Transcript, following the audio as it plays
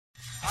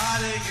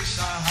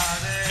Krishna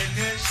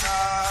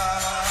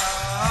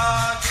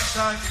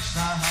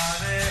Krishna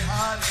Hare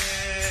Hare,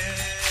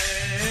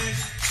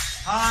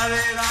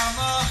 Hare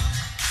Rama,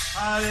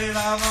 Hare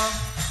Rama,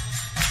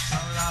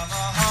 Rama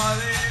Rama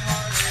Hare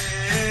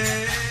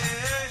Hare.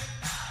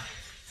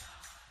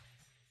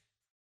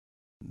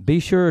 Be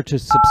sure to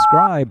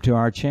subscribe to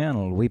our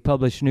channel. We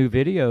publish new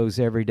videos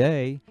every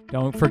day.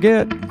 Don't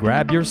forget,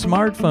 grab your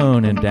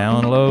smartphone and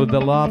download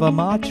the Lava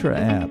Matra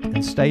app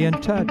and stay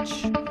in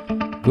touch.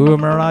 Guru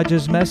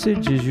Maharaj's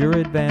message is your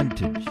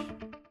advantage.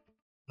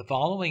 The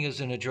following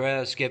is an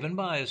address given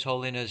by His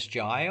Holiness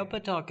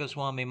Jayapataka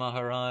Swami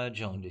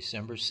Maharaj on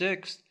December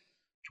 6th,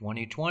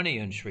 2020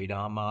 in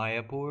Sridham,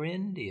 Mayapur,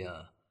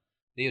 India.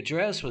 The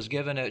address was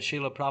given at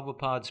Srila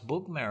Prabhupada's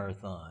book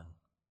marathon.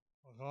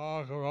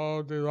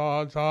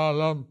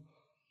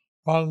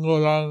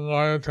 Pangulang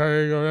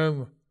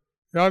Ayatagarim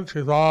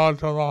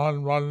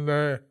Yatithataman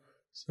Vande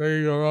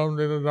Sri Gurum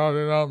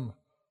Didadarinam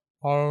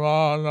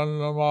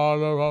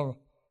Paramanandamadavam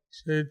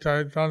Sri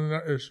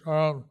Chaitanya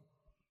Ishwaram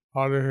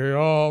Harihi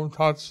Om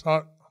Tat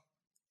Sat.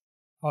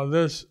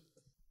 This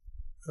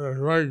is a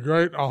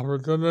great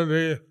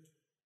opportunity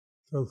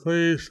to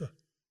please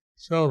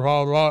Srila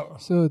Prabhupada.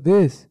 So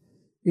this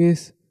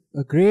is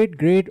a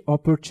great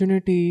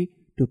opportunity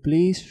to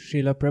please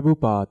Srila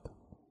Prabhupada.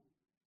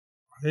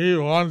 He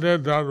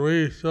wanted that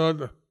we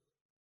should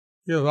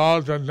give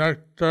out the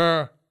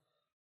nectar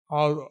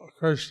of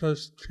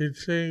Krishna's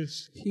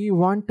teachings. He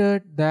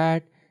wanted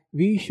that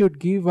we should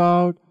give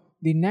out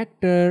the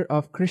nectar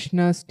of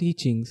Krishna's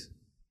teachings.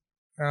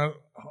 And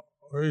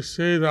we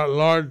see that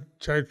Lord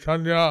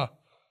Chaitanya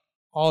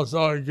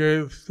also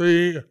gave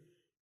 3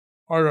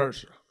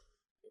 orders.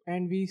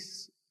 And we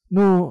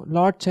know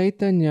Lord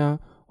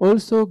Chaitanya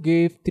also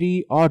gave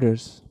 3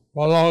 orders.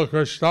 Bolo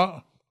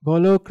Krishna.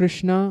 Bolo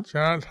Krishna.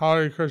 Chant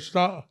Hare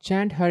Krishna.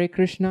 Chant Hare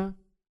Krishna.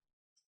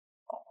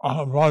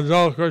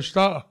 Bhajo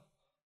Krishna.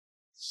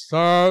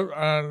 Serve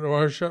and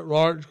worship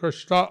Lord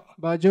Krishna.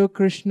 Bhajo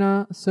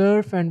Krishna.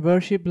 Serve and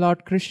worship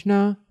Lord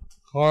Krishna.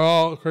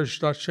 Karo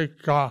Krishna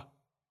Shikha.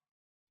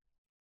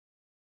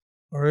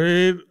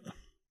 Read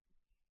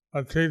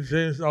the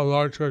teachings of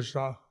Lord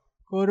Krishna.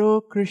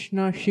 Koro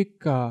Krishna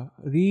Shikha.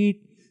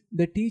 Read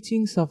the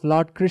teachings of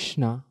Lord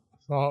Krishna.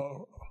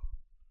 So,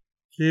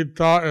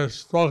 Gita is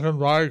spoken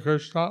by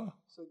Krishna.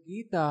 So,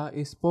 Gita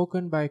is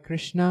spoken by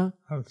Krishna.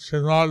 And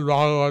Srimad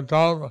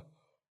Bhagavatam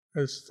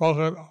is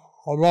spoken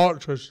about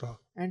Krishna.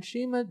 And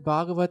Srimad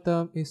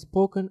Bhagavatam is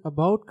spoken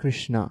about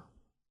Krishna.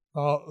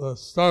 So, the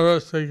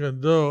service we can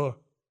do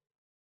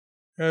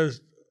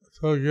is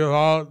to give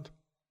out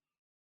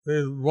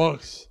these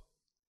books,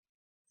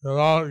 give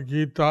out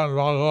Gita and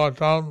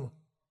Bhagavatam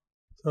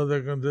to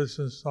the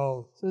conditioned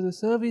souls. So the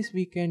service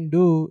we can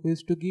do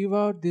is to give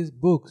out these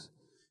books,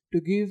 to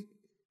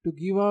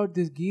give out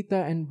this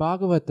Gita and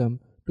Bhagavatam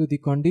to the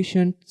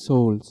conditioned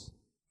souls.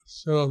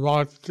 Srila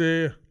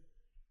Bhakti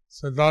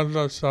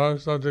Siddhanta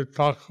Saraswati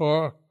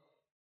Thakur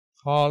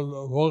called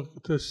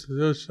book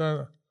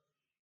distribution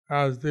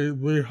as the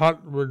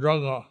Brihat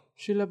Mridanga.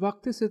 Srila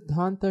Bhakti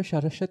Siddhanta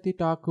Saraswati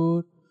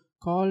Thakur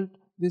called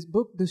this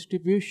book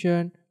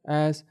distribution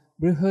as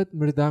Brihat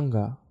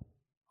Mridanga.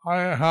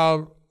 I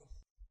have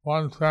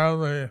one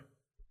family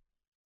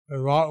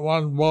that bought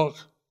one book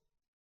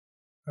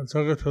and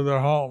took it to their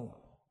home.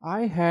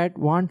 I had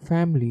one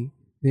family,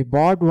 they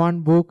bought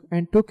one book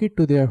and took it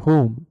to their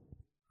home.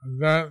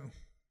 And then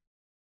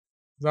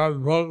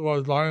that book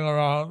was lying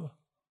around,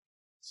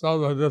 so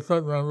the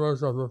different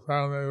members of the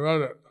family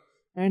read it.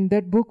 And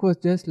that book was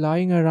just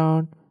lying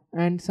around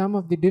and some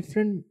of the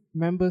different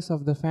members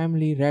of the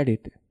family read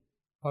it.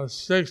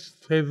 6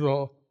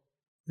 people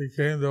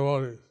became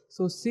devotees.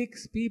 So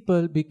 6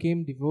 people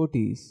became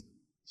devotees.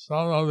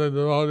 Some of the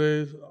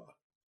devotees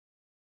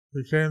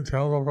became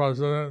temple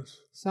presidents.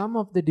 Some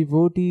of the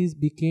devotees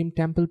became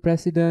temple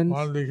presidents.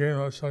 One became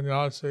a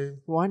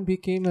sannyasi. One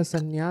became a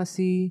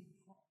sannyasi.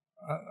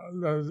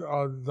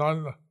 They've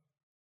done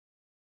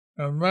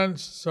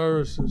immense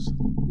services.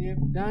 They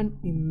have done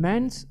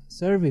immense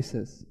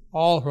services.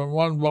 All from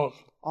one book.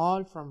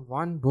 All from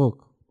one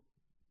book.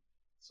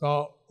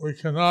 So we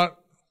cannot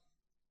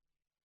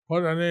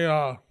put any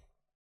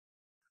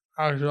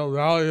actual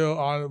value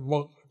on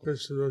book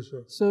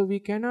distribution. So we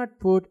cannot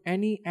put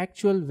any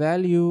actual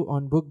value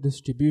on book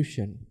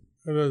distribution.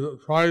 It is a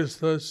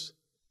priceless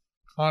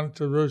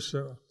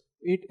contribution.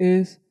 It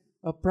is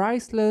a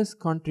priceless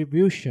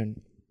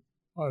contribution.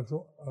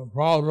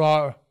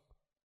 Prabhupada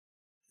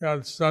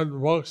had said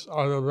books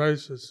are the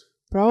basis.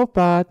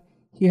 Prabhupada,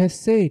 he has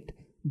said,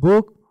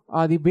 books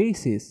are the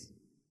basis.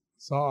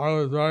 So I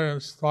was very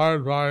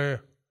inspired by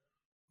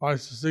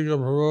Vaisheshika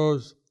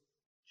Prabhu's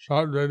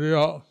short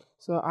video.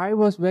 So I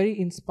was very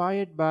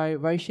inspired by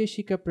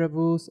Vaisheshika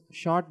Prabhu's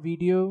short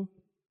video.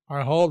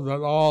 I hope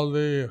that all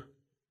the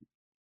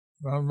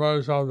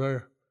members of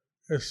the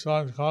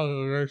ISKCON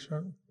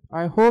congregation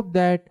I hope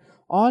that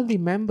all the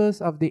members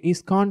of the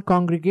ISKCON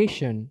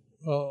congregation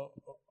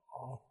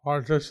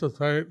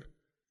participate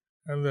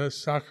in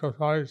this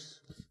sacrifice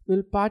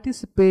will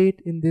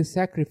participate in this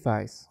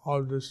sacrifice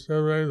of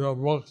distributing the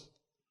books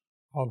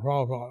of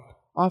Prabhupada.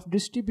 of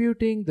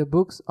distributing the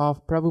books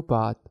of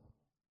Prabhupada.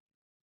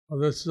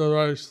 This is a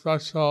very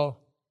special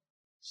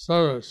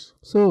service,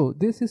 So,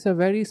 this is a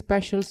very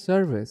special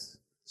service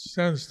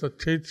since the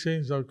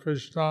teachings of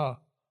Krishna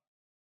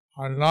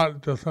are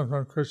not different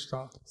from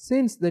Krishna.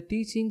 since the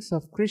teachings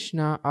of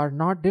Krishna are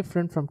not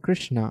different from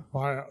Krishna.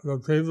 By the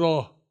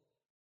people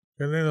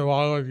getting the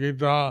Bhagavad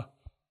Gita,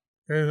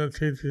 getting the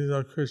teachings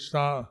of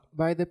Krishna,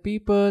 By the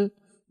people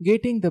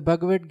getting the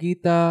Bhagavad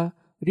Gita,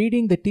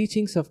 reading the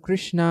teachings of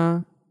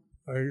Krishna,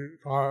 they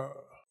are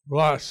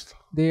blessed,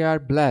 they are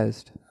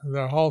blessed, and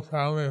their whole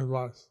family is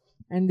blessed.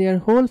 and their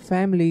whole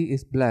family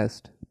is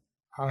blessed.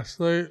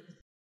 Actually,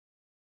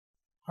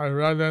 I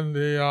read in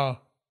the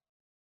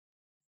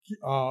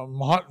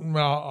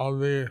Mahatmya of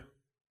the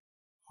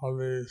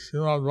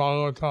Srimad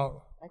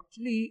Bhagavatam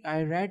Actually,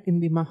 I read in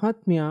the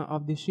Mahatmya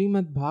of the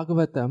Srimad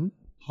Bhagavatam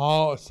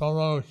how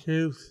someone who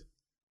keeps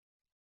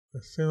the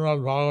Srimad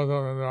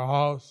Bhagavatam in their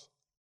house,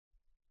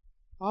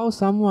 how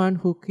someone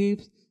who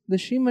keeps the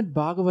Srimad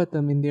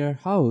Bhagavatam in their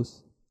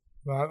house,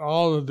 that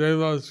all the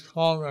devas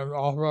come and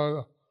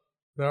offer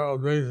their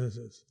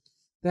obeisances.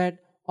 that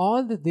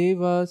all the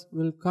devas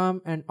will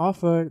come and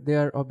offer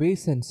their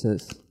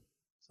obeisances.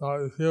 So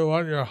if you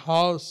want your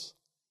house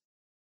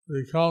to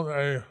become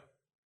a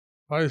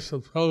place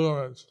of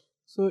pilgrimage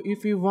So,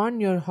 if you want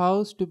your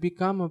house to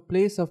become a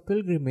place of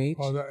pilgrimage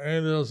for the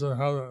angels in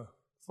heaven,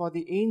 for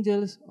the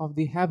angels of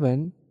the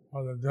heaven,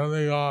 for the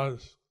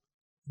demigods,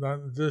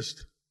 then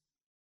just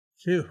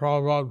keep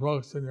Prabhupada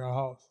books in your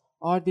house.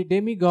 or the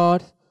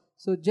demigods,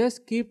 so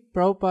just keep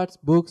Prabhupada's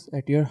books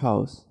at your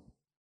house.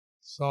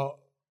 So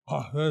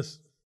this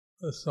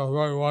is a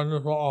very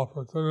wonderful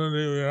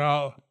opportunity we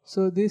have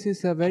So, this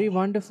is a very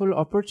wonderful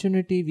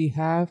opportunity we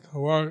have to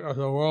work as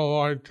a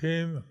worldwide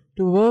team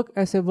to work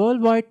as a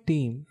worldwide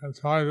team and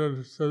try to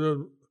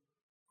distribute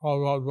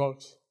Prabhupada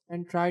books.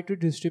 and try to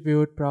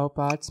distribute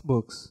Prabhupada's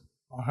books.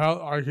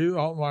 I keep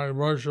out my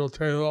virtual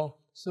table.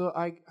 So,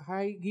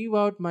 I give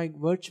out my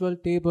virtual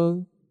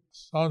table.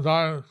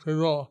 Sometimes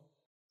people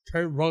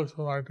take books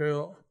from my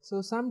table.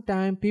 So,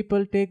 sometimes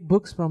people take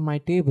books from my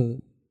table.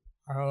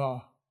 I have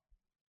a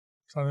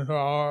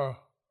 24-hour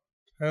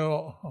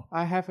table,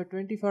 I have a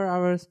 24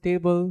 hours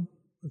table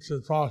which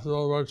is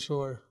possible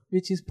virtually.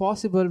 which is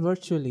possible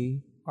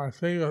virtually. I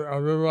think that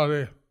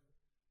everybody,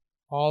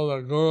 all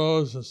the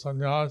gurus, the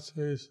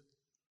sannyasis,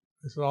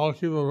 they should all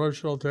keep a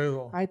virtual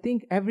table. I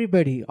think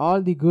everybody,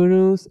 all the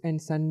gurus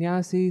and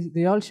sannyasis,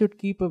 they all should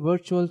keep a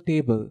virtual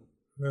table.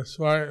 This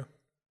way,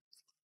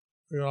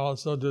 we can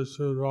also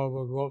distribute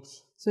Prabhupada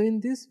books. So,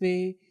 in this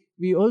way,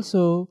 we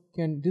also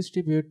can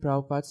distribute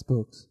Prabhupada's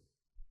books.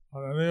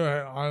 But anyway,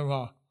 I'm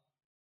a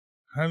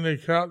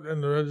handicapped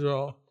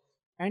individual,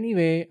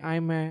 Anyway,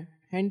 I'm a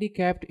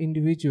handicapped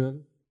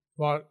individual,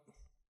 but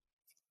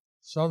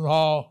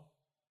somehow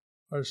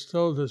we're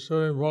still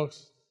distributing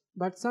books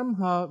but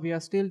somehow we are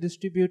still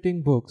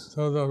distributing books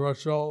to the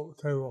virtual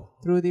table.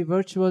 through the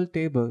virtual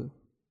table.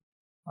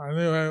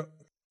 Anyway,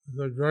 it's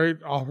a great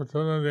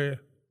opportunity,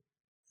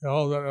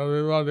 that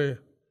everybody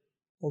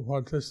will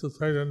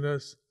participate in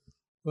this,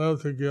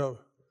 live to give.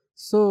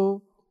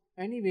 So,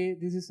 anyway,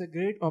 this is a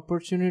great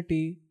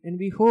opportunity, and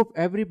we hope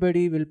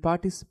everybody will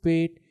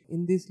participate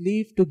in this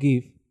Leave to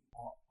Give.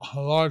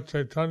 Lord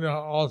Chaitanya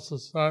also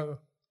said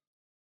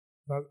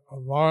that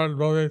Bharat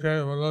Bhumite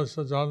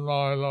Manusya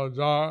Janma Hilo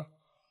Jar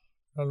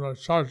and the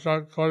Chak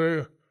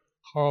Kari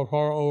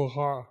Harapar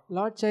Ukar.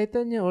 Lord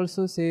Chaitanya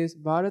also says,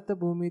 Bharata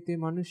Bhumite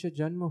Manusya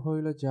Janma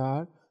Hoilo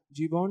Jar,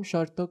 Jibon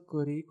Shartok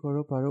Kori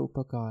Koro Paro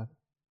Upakar.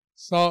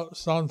 So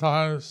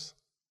sometimes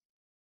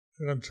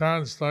you can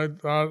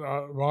translate that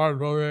Bharat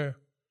Bhumi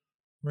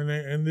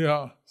meaning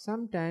India,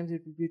 Sometimes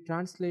it would be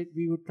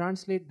we would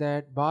translate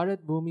that Bharat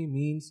Bhumi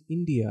means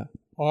India,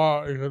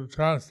 or you can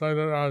translate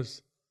it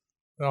as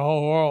the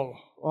whole world,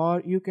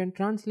 or you can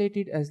translate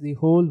it as the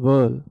whole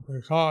world,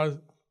 because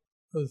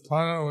this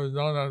planet was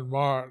known as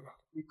Bharat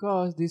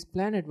because this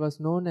planet was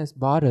known as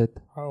Bharat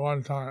at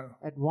one time.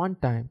 at one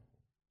time.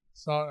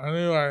 So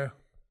anyway,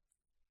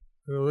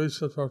 we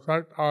should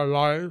perfect our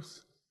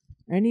lives,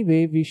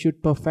 Anyway, we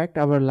should perfect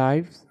our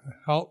lives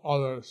help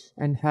others.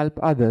 and help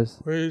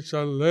others. We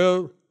should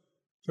live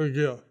to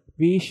give.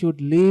 We should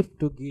live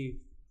to give.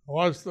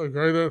 What's the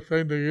greatest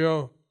thing to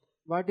give?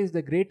 What is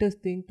the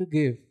greatest thing to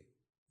give?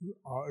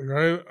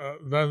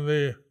 Than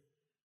the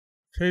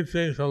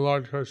teachings of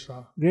Lord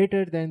Krishna.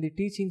 Greater than the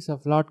teachings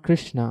of Lord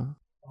Krishna.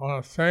 I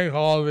want to thank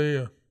all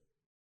the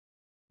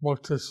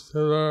book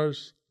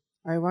distributors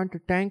I want to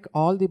thank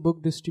all the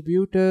book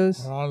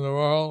distributors around the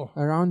world,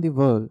 around the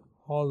world,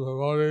 all the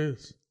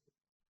devotees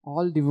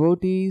all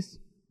devotees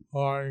who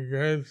are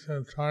engaged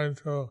in trying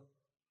to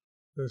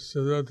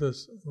distribute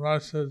this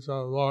message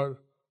of Lord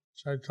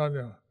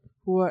Chaitanya.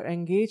 who are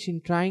engaged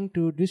in trying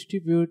to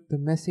distribute the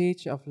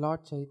message of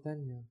Lord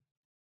Chaitanya.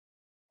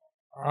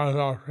 As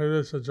our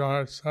previous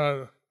Acharya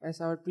said,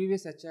 As our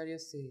previous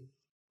acharyas say,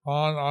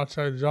 Pan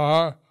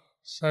Acharya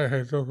Se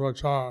Hetu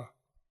Prachar.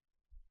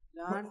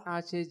 Jan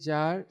ache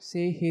jar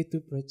se hetu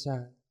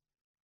prachar.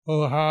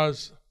 who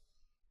has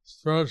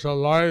spiritual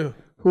life,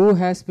 Who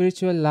has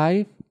spiritual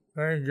life,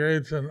 they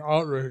engage in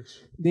outreach.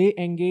 they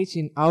engage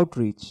in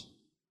outreach.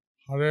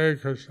 Hare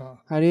Krishna.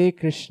 Hare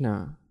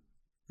Krishna.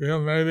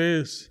 Young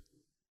ladies,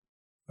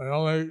 they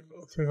only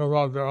think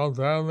about their own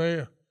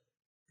family.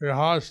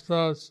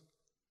 Grihastas,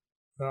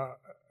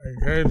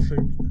 engage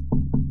in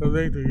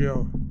giving to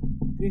give.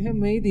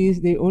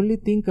 Grihamadis, they only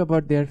think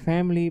about their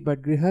family,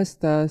 but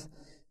Grihastas,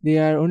 they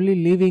are only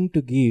living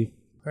to give.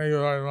 Thank you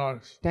very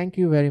much. Thank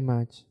you very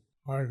much.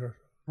 Hare Krishna.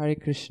 Hare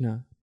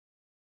Krishna.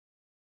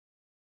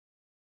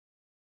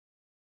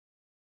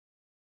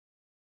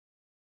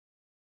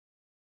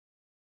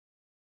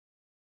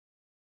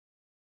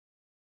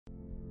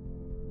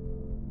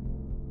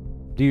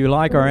 Do you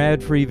like our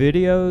ad-free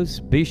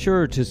videos? Be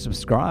sure to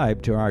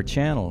subscribe to our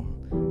channel.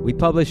 We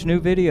publish new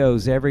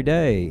videos every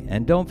day,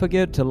 and don't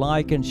forget to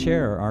like and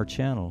share our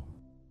channel.